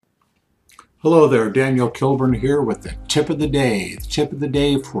Hello there, Daniel Kilburn here with the tip of the day. The tip of the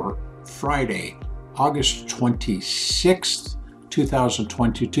day for Friday, August 26th,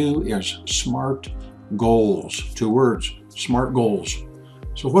 2022 is SMART goals. 2 words, SMART goals.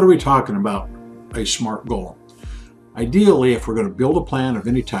 So what are we talking about, a SMART goal? Ideally, if we're going to build a plan of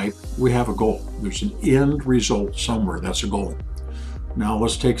any type, we have a goal. There's an end result somewhere. That's a goal. Now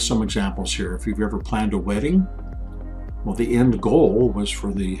let's take some examples here. If you've ever planned a wedding, well, the end goal was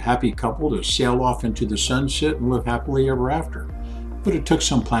for the happy couple to sail off into the sunset and live happily ever after. But it took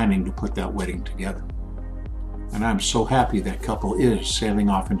some planning to put that wedding together. And I'm so happy that couple is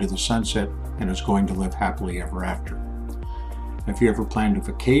sailing off into the sunset and is going to live happily ever after. If you ever planned a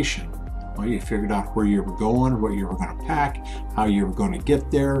vacation, well, you figured out where you were going, what you were going to pack, how you were going to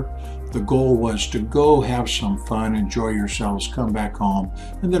get there. The goal was to go have some fun, enjoy yourselves, come back home,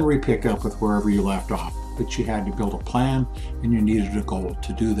 and then re-pick up with wherever you left off. But you had to build a plan and you needed a goal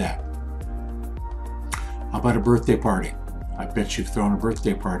to do that. How about a birthday party? I bet you've thrown a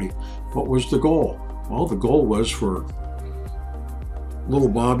birthday party. What was the goal? Well, the goal was for little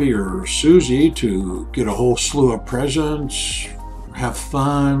Bobby or Susie to get a whole slew of presents, have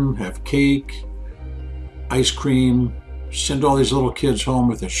fun, have cake, ice cream, send all these little kids home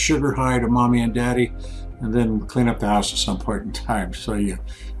with a sugar high to mommy and daddy, and then clean up the house at some point in time so you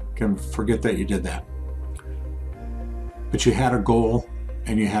can forget that you did that. But you had a goal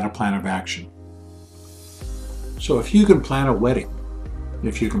and you had a plan of action. So if you can plan a wedding,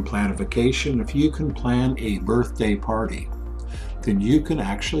 if you can plan a vacation, if you can plan a birthday party, then you can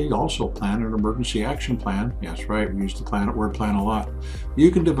actually also plan an emergency action plan. Yes, right, we use the word plan a lot.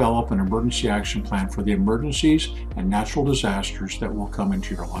 You can develop an emergency action plan for the emergencies and natural disasters that will come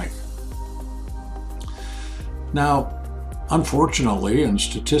into your life. Now, unfortunately, and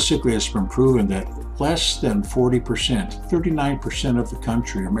statistically it's been proven that less than 40%, 39% of the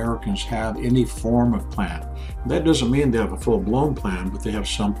country, Americans have any form of plan. That doesn't mean they have a full-blown plan, but they have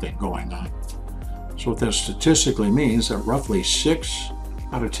something going on. So what that statistically means that roughly 6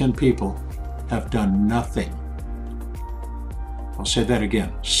 out of 10 people have done nothing. I'll say that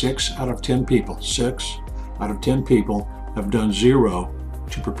again. 6 out of 10 people, 6 out of 10 people have done 0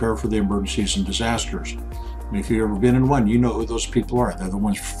 to prepare for the emergencies and disasters. And if you've ever been in one, you know who those people are. They're the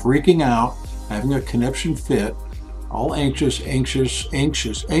ones freaking out, having a conniption fit, all anxious, ready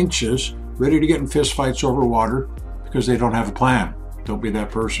to get in fist fights over water because they don't have a plan. Don't be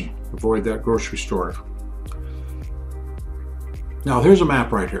that person. Avoid that grocery store. Now here's a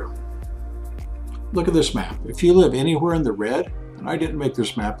map right here. Look at this map. If you live anywhere in the red, and I didn't make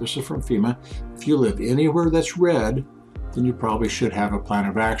this map, this is from FEMA. If you live anywhere that's red, then you probably should have a plan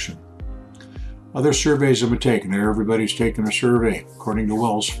of action. Other surveys have been taken. Everybody's taken a survey. According to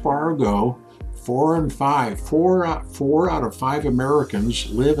Wells Fargo, 4 out of 5 Americans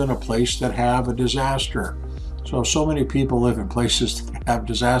live in a place that have a disaster. So many people live in places that have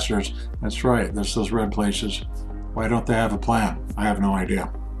disasters. That's right, that's those red places. Why don't they have a plan? I have no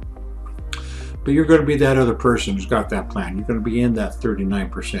idea. But you're going to be that other person who's got that plan. You're going to be in that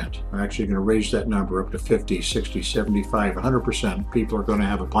 39%. I'm actually going to raise that number up to 50, 60, 75, 100%. People are going to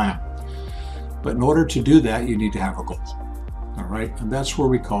have a plan. But in order to do that, you need to have a goal. All right, and that's where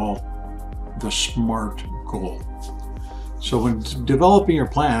we call the SMART goal. So when developing your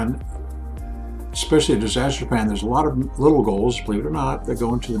plan, especially a disaster plan, there's a lot of little goals, believe it or not, that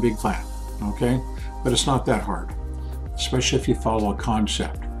go into the big plan, okay? But it's not that hard, especially if you follow a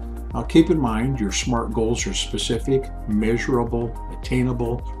concept. Now keep in mind your SMART goals are specific, measurable,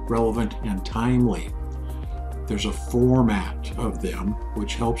 attainable, relevant, and timely. There's a format of them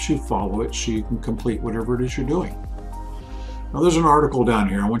which helps you follow it so you can complete whatever it is you're doing. Now there's an article down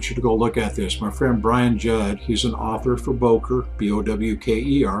here. I want you to go look at this. My friend Brian Judd, he's an author for Bowker,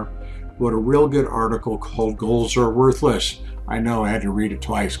 B-O-W-K-E-R, wrote a real good article called Goals Are Worthless. I know, I had to read it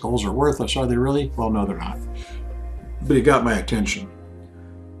twice. Goals are worthless, are they really? Well, no, they're not. But it got my attention.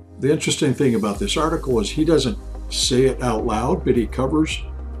 The interesting thing about this article is he doesn't say it out loud, but he covers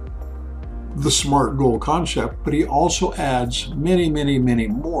the SMART goal concept, but he also adds many, many, many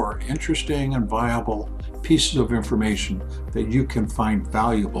more interesting and viable pieces of information that you can find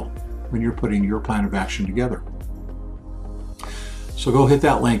valuable when you're putting your plan of action together. So go hit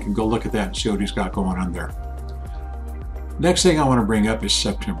that link and go look at that and see what he's got going on there. Next thing I want to bring up is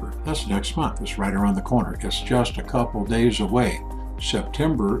September. That's next month. It's right around the corner. It's just a couple days away.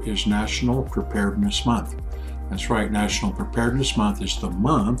 September is National Preparedness Month. That's right, National Preparedness Month is the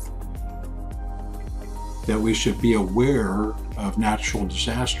month that we should be aware of natural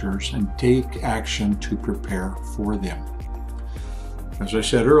disasters and take action to prepare for them. As I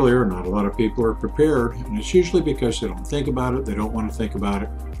said earlier, not a lot of people are prepared, and it's usually because they don't think about it, they don't want to think about it,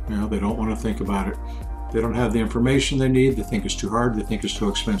 They don't want to think about it. They don't have the information they need. They think it's too hard. They think it's too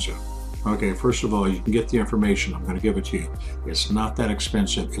expensive. Okay, first of all, you can get the information. I'm going to give it to you. It's not that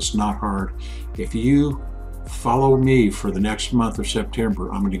expensive. It's not hard. If you follow me for the next month of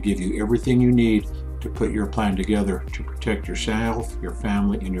September, I'm going to give you everything you need to put your plan together to protect yourself, your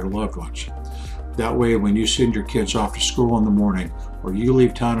family, and your loved ones. That way, when you send your kids off to school in the morning or you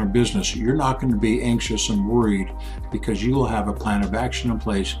leave town on business, you're not going to be anxious and worried because you will have a plan of action in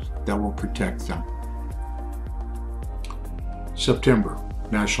place that will protect them. September,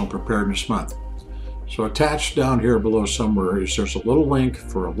 National Preparedness Month. So attached down here below somewhere is there's a little link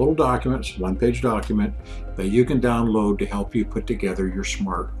for a little document, it's a one-page document that you can download to help you put together your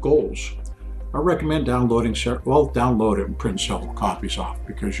SMART goals. I recommend download it and print several copies off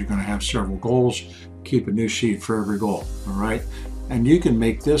because you're going to have several goals. Keep a new sheet for every goal, all right? And you can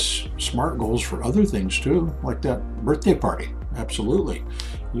make this SMART goals for other things too, like that birthday party. Absolutely.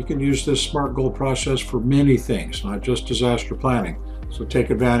 You can use this SMART goal process for many things, not just disaster planning. So take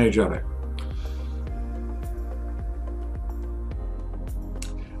advantage of it.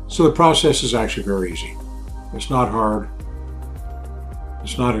 So the process is actually very easy. It's not hard.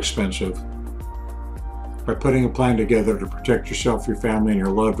 It's not expensive. By putting a plan together to protect yourself, your family, and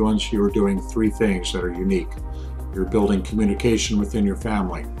your loved ones, you are doing three things that are unique. You're building communication within your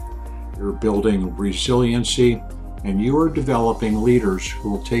family. You're building resiliency, and you are developing leaders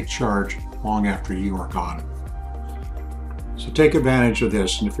who will take charge long after you are gone. So take advantage of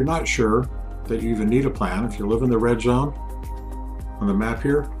this. And if you're not sure that you even need a plan, if you live in the red zone on the map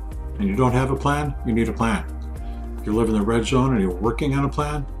here and you don't have a plan, you need a plan. If you live in the red zone and you're working on a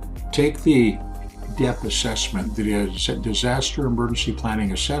plan, take the DEP assessment, the Disaster Emergency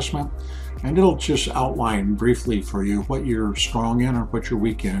Planning Assessment, and it'll just outline briefly for you what you're strong in or what you're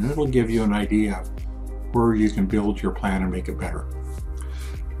weak in, and it'll give you an idea of where you can build your plan and make it better.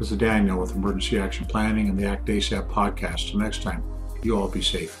 This is Daniel with Emergency Action Planning and the Act ASAP podcast. Till next time, you all be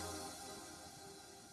safe.